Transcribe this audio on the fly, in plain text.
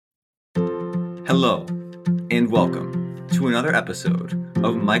Hello, and welcome to another episode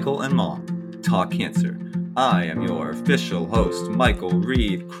of Michael and Mom Talk Cancer. I am your official host, Michael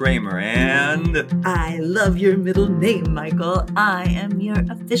Reed Kramer, and I love your middle name, Michael. I am your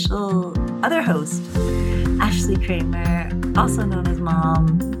official other host, Ashlee Kramer, also known as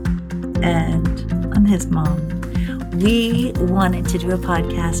Mom, and I'm his mom. We wanted to do a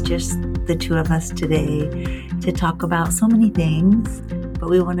podcast, just the two of us today, to talk about so many things, but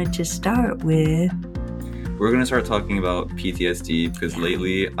we wanted to start with... We're going to start talking about PTSD because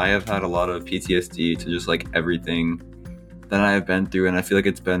lately I have had a lot of PTSD to just like everything that I have been through, and I feel like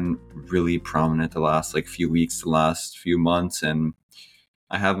it's been really prominent the last few weeks, the last few months, and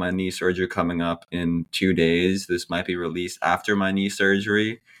I have my knee surgery coming up in 2 days. This might be released after my knee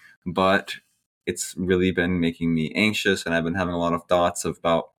surgery, but it's really been making me anxious, and I've been having a lot of thoughts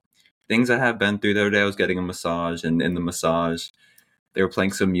about things I have been through. The other day I was getting a massage, and in the massage they were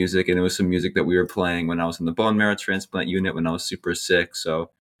playing some music, and it was some music that we were playing when I was in the bone marrow transplant unit when I was super sick.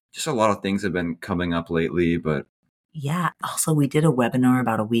 So just a lot of things have been coming up lately, but yeah. Also, we did a webinar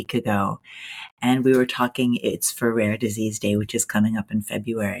about a week ago, and we were talking, it's for Rare Disease Day, which is coming up in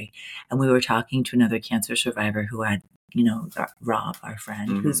February. And we were talking to another cancer survivor who had, Rob, our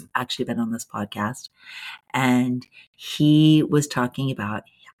friend, who's actually been on this podcast. And he was talking about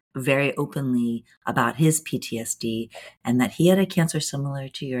very openly about his PTSD and that he had a cancer similar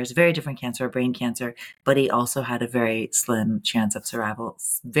to yours, very different cancer, brain cancer, but he also had a very slim chance of survival,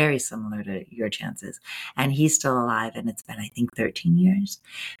 very similar to your chances. And he's still alive, and it's been, I think, 13 years.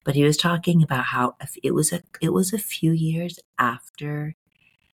 But he was talking about how it was a few years after,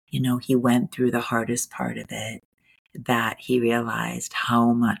 he went through the hardest part of it that he realized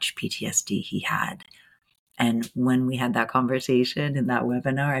how much PTSD he had. And when we had that conversation in that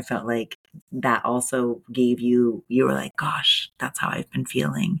webinar, I felt like that also gave you were like, gosh, that's how I've been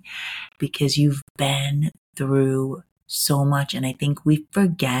feeling, because you've been through so much. And I think we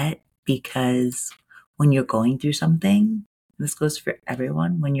forget, because when you're going through something, this goes for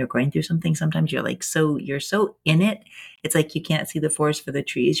everyone, when you're going through something, sometimes you're you're so in it. It's like you can't see the forest for the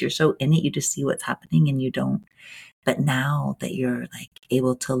trees. You're so in it, you just see what's happening and you don't. But now that you're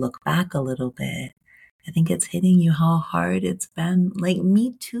able to look back a little bit, I think it's hitting you how hard it's been.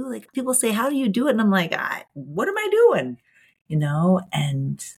 Me too. People say, how do you do it? And I'm like, what am I doing?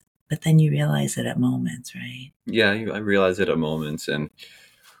 But then you realize it at moments, right? yeah, I realize it at moments, and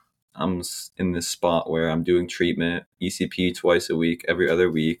I'm in this spot where I'm doing treatment, ECP twice a week, every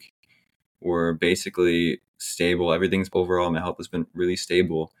other week. We're basically stable. Everything's overall, my health has been really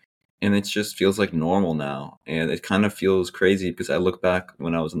stable. And it just feels like normal now. And it kind of feels crazy because I look back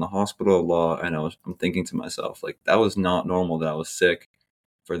when I was in the hospital a lot, and I'm thinking to myself, that was not normal that I was sick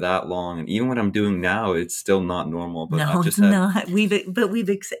for that long. And even what I'm doing now, it's still not normal. But no, it's not.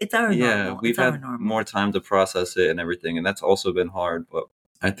 It's our normal. Yeah, we've had more time to process it and everything. And that's also been hard. But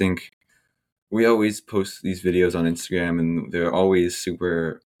I think we always post these videos on Instagram, and they're always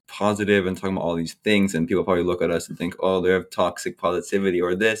super positive and talking about all these things, and people probably look at us and think, oh, they have toxic positivity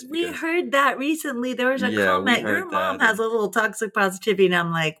or this. We heard that recently. There was a comment, your mom has a little toxic positivity, and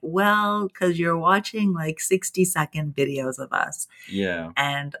I'm like, well, because you're watching 60-second videos of us. Yeah.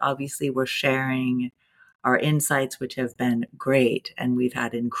 And obviously we're sharing our insights, which have been great, and we've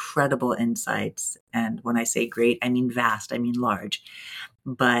had incredible insights. And when I say great, I mean vast, I mean large.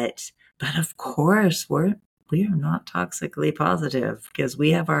 But of course, we are not toxically positive, because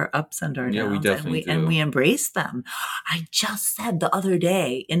we have our ups and our downs. Yeah, we definitely do. And we embrace them. I just said the other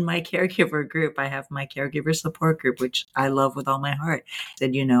day in my caregiver group, I have my caregiver support group, which I love with all my heart.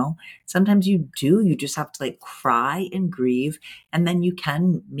 I said, sometimes you just have to cry and grieve, and then you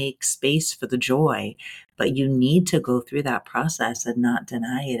can make space for the joy, but you need to go through that process and not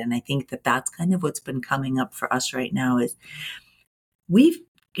deny it. And I think that that's kind of what's been coming up for us right now is we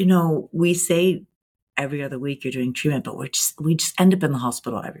say every other week you're doing treatment, but we just end up in the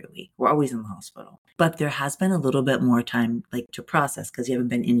hospital every week. We're always in the hospital. But there has been a little bit more time to process, because you haven't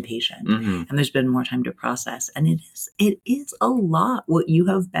been inpatient. Mm-hmm. And there's been more time to process. And it is a lot what you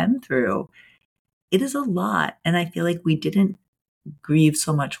have been through. It is a lot. And I feel like we didn't grieve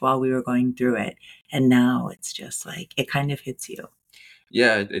so much while we were going through it. And now it's just it kind of hits you.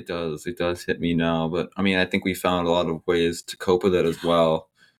 Yeah, it does. It does hit me now. But I mean, I think we found a lot of ways to cope with it as well.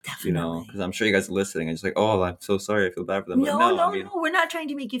 Definitely. Because I'm sure you guys are listening and just oh, I'm so sorry, I feel bad for them. No, we're not trying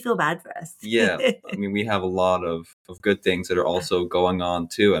to make you feel bad for us. Yeah, I mean, we have a lot of good things that are also going on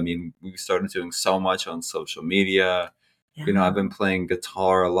too. I mean, we've started doing so much on social media. Yeah. I've been playing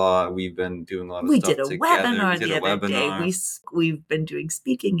guitar a lot. We've been doing a lot of stuff together. We did a webinar the other day. We've been doing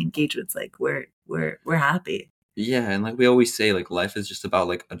speaking engagements. We're happy. Yeah, and like we always say, like life is just about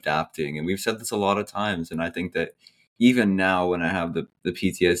like adapting, and we've said this a lot of times. And I think that even now, when I have the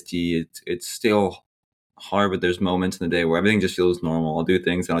PTSD, it's still hard. But there's moments in the day where everything just feels normal. I'll do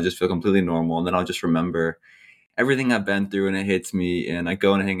things and I'll just feel completely normal, and then I'll just remember everything I've been through, and it hits me. And I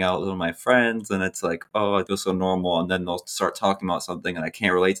go and hang out with my friends, and it's like, oh, I feel so normal. And then they'll start talking about something, and I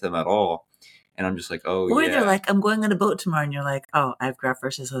can't relate to them at all. And I'm just like, oh Or they're yeah, like, I'm going on a boat tomorrow, and you're like, oh, I have graft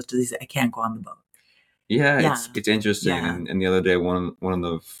versus host disease. I can't go on the boat. yeah, Yeah, it's interesting. yeah. And the other day, one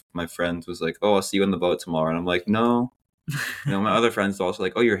of my friends was like, "Oh, I'll see you on the boat tomorrow," and I'm like, "No." You know, my other friends are also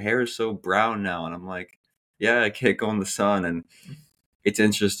like, "Oh, your hair is so brown now," and I'm like, "Yeah, I can't go in the sun." And it's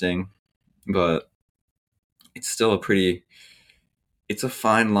interesting, but it's still it's a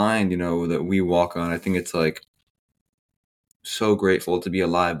fine line, you know, that we walk on. I think it's like so grateful to be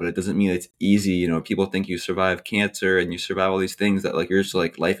alive, but it doesn't mean it's easy. You know, people think you survive cancer and you survive all these things that like you're just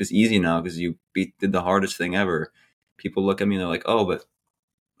like life is easy now because did the hardest thing ever. People look at me and they're like, "Oh, but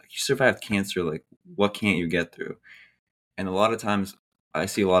like you survived cancer, like what can't you get through?" And a lot of times I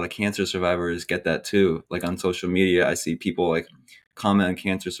see a lot of cancer survivors get that too. Like on social media, I see people like comment on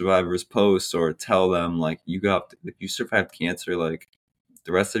cancer survivors posts or tell them like if you survived cancer, like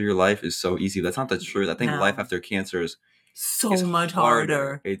the rest of your life is so easy. That's not the truth. I think life No, after cancer is so much harder.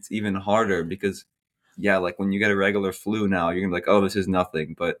 harder. It's even harder because yeah, like when you get a regular flu now, you're gonna be like, oh, this is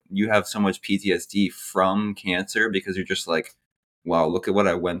nothing. But you have so much PTSD from cancer because you're just like, wow, look at what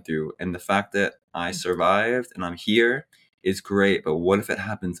I went through. And the fact that I survived and I'm here is great. But what if it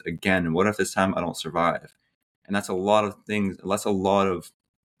happens again? And what if this time I don't survive? And that's a lot of things. That's a lot of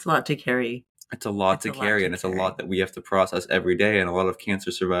It's a lot to carry. it's a lot It's to a lot carry, to and it's a lot carry. that we have to process every day. And a lot of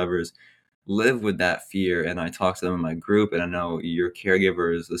cancer survivors live with that fear. And I talk to them in my group, and I know your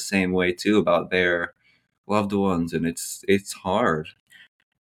caregiver is the same way too about their loved ones, and it's hard.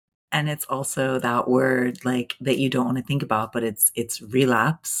 And it's also that word like that you don't want to think about, but it's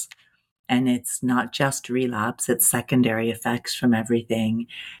relapse. And it's not just relapse, it's secondary effects from everything.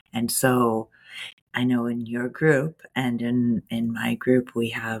 And so I know in your group and in my group, we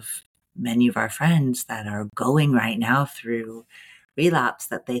have many of our friends that are going right now through relapse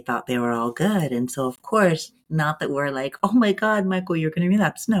that they thought they were all good. And so, of course, not that we're like, oh my God, Michael, you're going to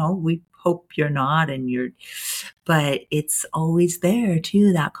relapse. No, we hope you're not. But it's always there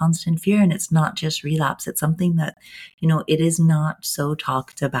too, that constant fear. And it's not just relapse. It's something that, it is not so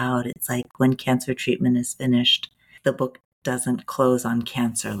talked about. It's like when cancer treatment is finished, the book doesn't close on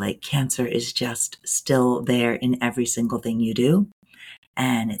cancer. Like cancer is just still there in every single thing you do,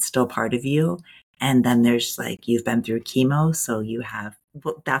 and it's still part of you. And then there's like, you've been through chemo, so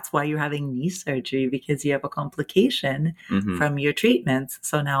well, that's why you're having knee surgery, because you have a complication Hmm. from your treatments.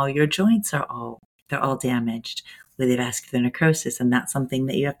 So now your joints they're all damaged with vascular necrosis. And that's something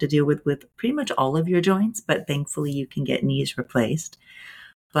that you have to deal with pretty much all of your joints. But thankfully you can get knees replaced.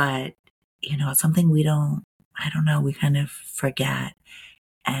 But, it's something I don't know, we kind of forget.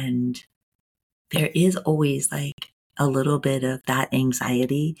 And there is always like a little bit of that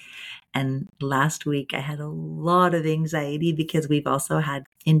anxiety. And last week I had a lot of anxiety because we've also had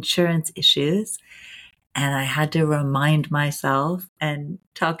insurance issues. And I had to remind myself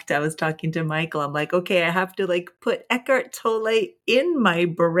I was talking to Michael. I'm like, okay, I have to like put Eckhart Tolle in my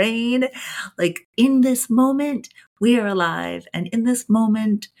brain. Like in this moment, we are alive. And in this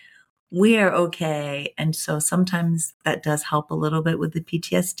moment, we are okay. And so sometimes that does help a little bit with the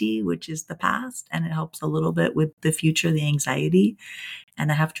PTSD, which is the past, and it helps a little bit with the future, the anxiety.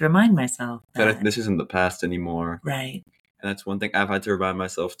 And I have to remind myself That that, this isn't the past anymore. right. And that's one thing I've had to remind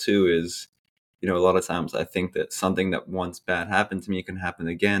myself too is, you know, a lot of times I think that something that once bad happened to me can happen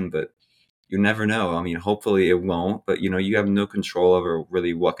again, but you never know. I mean, hopefully it won't, but you know, you have no control over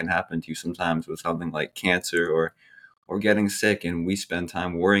really what can happen to you sometimes with something like cancer or getting sick, and we spend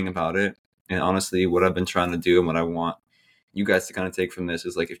time worrying about it. And honestly, what I've been trying to do and what I want you guys to kind of take from this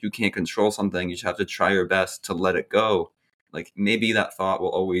is like if you can't control something, you just have to try your best to let it go. Like maybe that thought will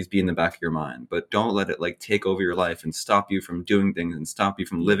always be in the back of your mind, but don't let it like take over your life and stop you from doing things and stop you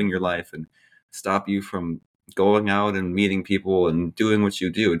from living Yeah. your life and stop you from going out and meeting people and doing what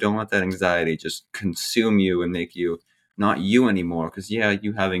you do. Don't let that anxiety just consume you and make you not you anymore. Because yeah,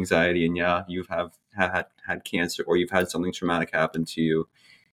 you have anxiety, and yeah, had cancer, or you've had something traumatic happen to you,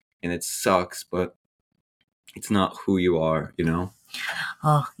 and it sucks, but it's not who you are, you know?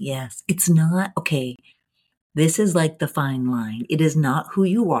 Oh, yes. It's not, okay. This is like the fine line. It is not who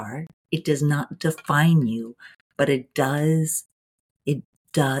you are. It does not define you, but it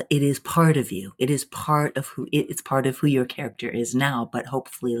it is part of you. It is part of it's part of who your character is now, but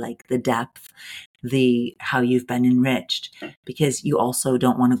hopefully like the depth, how you've been enriched, because you also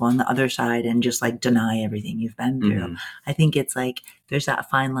don't want to go on the other side and just like deny everything you've been through. Mhm. I think it's like there's that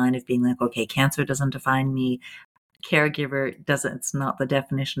fine line of being like, okay, cancer doesn't define me. Caregiver doesn't, it's not the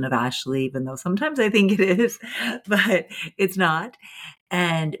definition of Ashlee, even though sometimes I think it is, but it's not.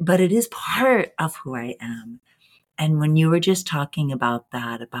 But it is part of who I am. And when you were just talking about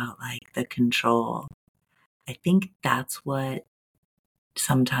that, about like the control, I think that's what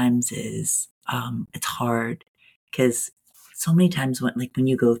sometimes is, it's hard because so many times when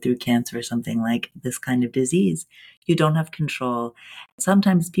you go through cancer or something like this kind of disease, you don't have control.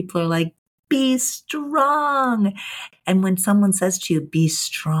 Sometimes people are like, be strong. And when someone says to you, be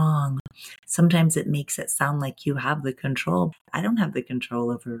strong, sometimes it makes it sound like you have the control. I don't have the control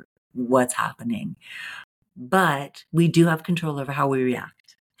over what's happening. But we do have control over how we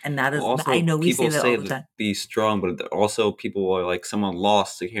react. And that is, Well, also, I know we say people that all say the time. be strong, but also people are like, someone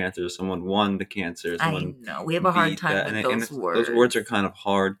lost to cancer, someone won the cancer, I someone know. We have a hard beat time that, with and those words. those words are kind of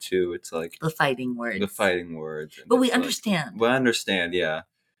hard too. It's like The fighting words. the fighting words, and But we it's like, understand. well, I understand, yeah.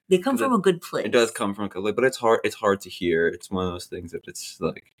 They come 'Cause from a good place. It does come from a good place, but it's hard. It's hard to hear. It's one of those things that it's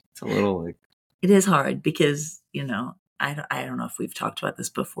like, it's a little like, It is hard because, I don't know if we've talked about this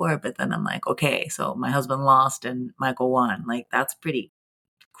before, but then I'm like, okay, so my husband lost and Michael won. Like, that's pretty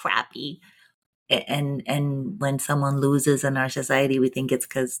crappy. And when someone loses in our society, we think it's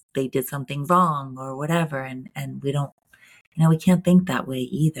because they did something wrong or whatever. And we don't, we can't think that way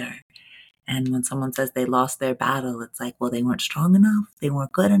either. And when someone says they lost their battle, it's like, well, they weren't strong enough. They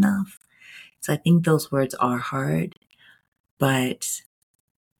weren't good enough. So I think those words are hard. But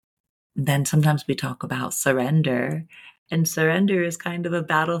then sometimes we talk about surrender. And surrender is kind of a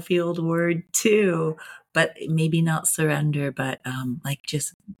battlefield word too. But maybe not surrender, but like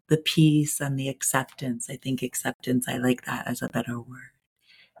just the peace and the acceptance. I think acceptance, I like that as a better word.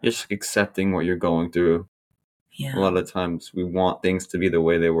 just accepting what you're going through. Yeah. A lot of times we want things to be the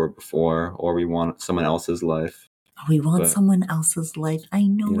way they were before, or we want someone else's life. We want But, someone else's life. I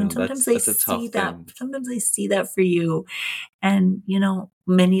know. And sometimes that's I a tough see that. thing. Sometimes I see that for you. And,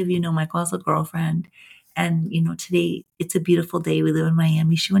 many of you know Michael has a girlfriend. And, today it's a beautiful day. We live in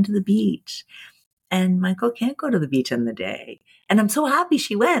Miami. She went to the beach. And Michael can't go to the beach in the day. And I'm so happy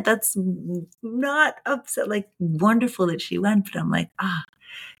she went. That's not upset, like wonderful that she went. But I'm like,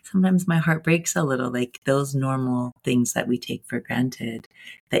 sometimes my heart breaks a little, like those normal things that we take for granted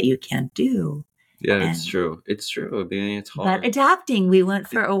that you can't do. Yeah, it's true. It's true. It's hard. But adapting, we went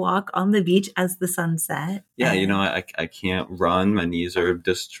for a walk on the beach as the sun set. Yeah, I can't run. My knees are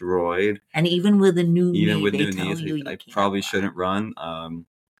destroyed. And even with a new knee, Even with they new tell knees, you I can't probably run. shouldn't run.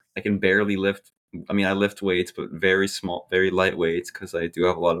 I can barely lift. I mean, I lift weights, but very small, very light weights, because I do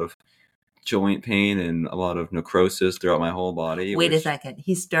have a lot of joint pain and a lot of necrosis throughout my whole body. Wait a second.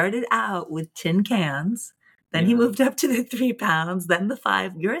 He started out with tin cans. Then he moved up to the 3 pounds, then the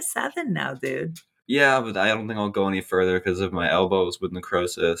 5. You're a 7 now, dude. Yeah, but I don't think I'll go any further because of my elbows with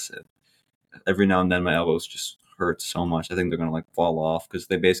necrosis. And every now and then my elbows just hurt so much. I think they're going to like fall off, because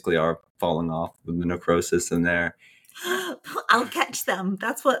they basically are falling off with the necrosis in there. I'll catch them.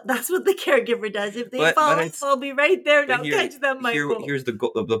 That's what the caregiver does. If they fall off, I'll be right there and I'll catch them, Michael. Here's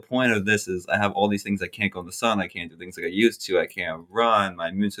the point of this is I have all these things. I can't go in the sun. I can't do things like I used to. I can't run. My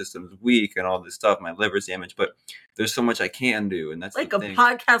immune system's weak and all this stuff. My liver's damaged. But there's so much I can do, and that's like the a thing.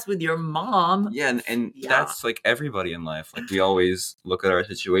 podcast with your mom. Yeah, and that's like everybody in life. Like, we always look at our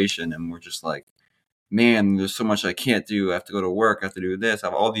situation and we're just like, man, there's so much I can't do. I have to go to work. I have to do this. I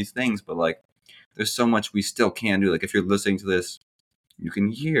have all these things, but like, there's so much we still can do. Like, if you're listening to this, you can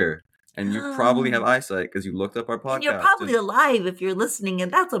hear, and you probably have eyesight because you looked up our podcast. And you're probably alive if you're listening,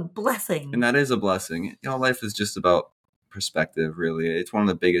 and that's a blessing. And that is a blessing. Life is just about perspective, really. It's one of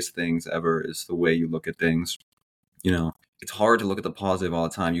the biggest things ever, is the way you look at things. It's hard to look at the positive all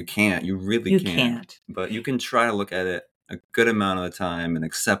the time. You can't. You really can't. But you can try to look at it a good amount of the time and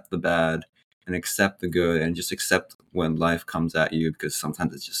accept the bad and accept the good, and just accept when life comes at you, because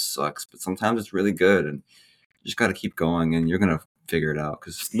sometimes it just sucks, but sometimes it's really good, and you just got to keep going, and you're going to figure it out,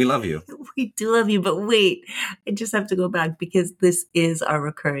 because we love you. We do love you, but wait, I just have to go back, because this is our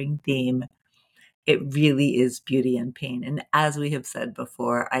recurring theme. It really is beauty and pain. And as we have said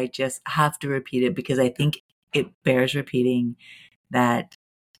before, I just have to repeat it because I think it bears repeating, that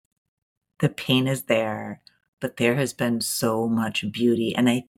the pain is there, but there has been so much beauty. And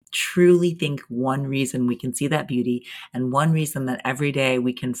I truly think one reason we can see that beauty, and one reason that every day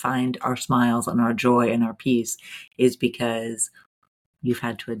we can find our smiles and our joy and our peace, is because you've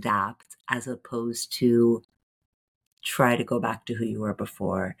had to adapt, as opposed to try to go back to who you were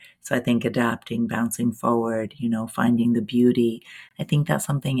before. So I think adapting, bouncing forward, finding the beauty, I think that's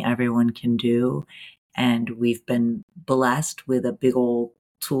something everyone can do. And we've been blessed with a big old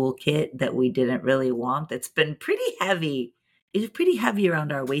toolkit that we didn't really want. That's been pretty heavy. It's pretty heavy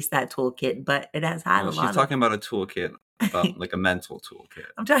around our waist, that toolkit, but it has had Well, a she's lot talking about a toolkit, about like a mental toolkit.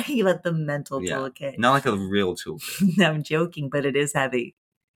 I'm talking about the mental Yeah, toolkit. not like a real toolkit. No, I'm joking, but it is heavy.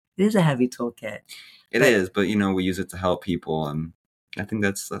 It is a heavy toolkit. It is, but we use it to help people, and I think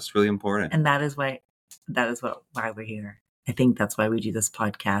that's really important. And that is why we're here. I think that's why we do this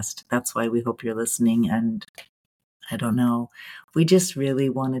podcast. That's why we hope you're listening. And I don't know, we just really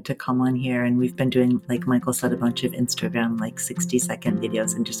wanted to come on here, and we've been doing, like Michael said, a bunch of Instagram, like 60-second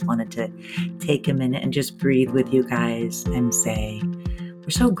videos, and just wanted to take a minute and just breathe with you guys and say, we're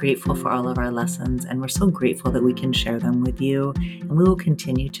so grateful for all of our lessons, and we're so grateful that we can share them with you, and we will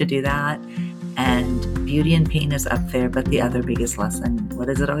continue to do that. And beauty and pain is up there, but the other biggest lesson, what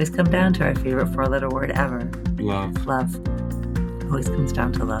does it always come down to? Our favorite 4-letter word ever. Love. Love. Always comes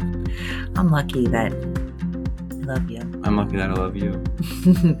down to love. I'm lucky that I love you. I'm lucky that I love you.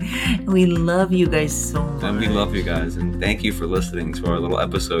 We love you guys so much. And we love you guys, and thank you for listening to our little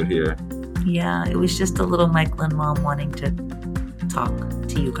episode here. Yeah, it was just a little Michael and Mom wanting to talk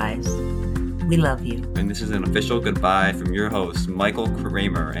to you guys. We love you. And this is an official goodbye from your host, Michael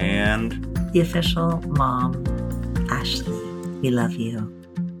Kramer, and the official mom, Ashlee. We love you.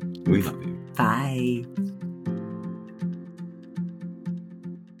 We love you. Bye.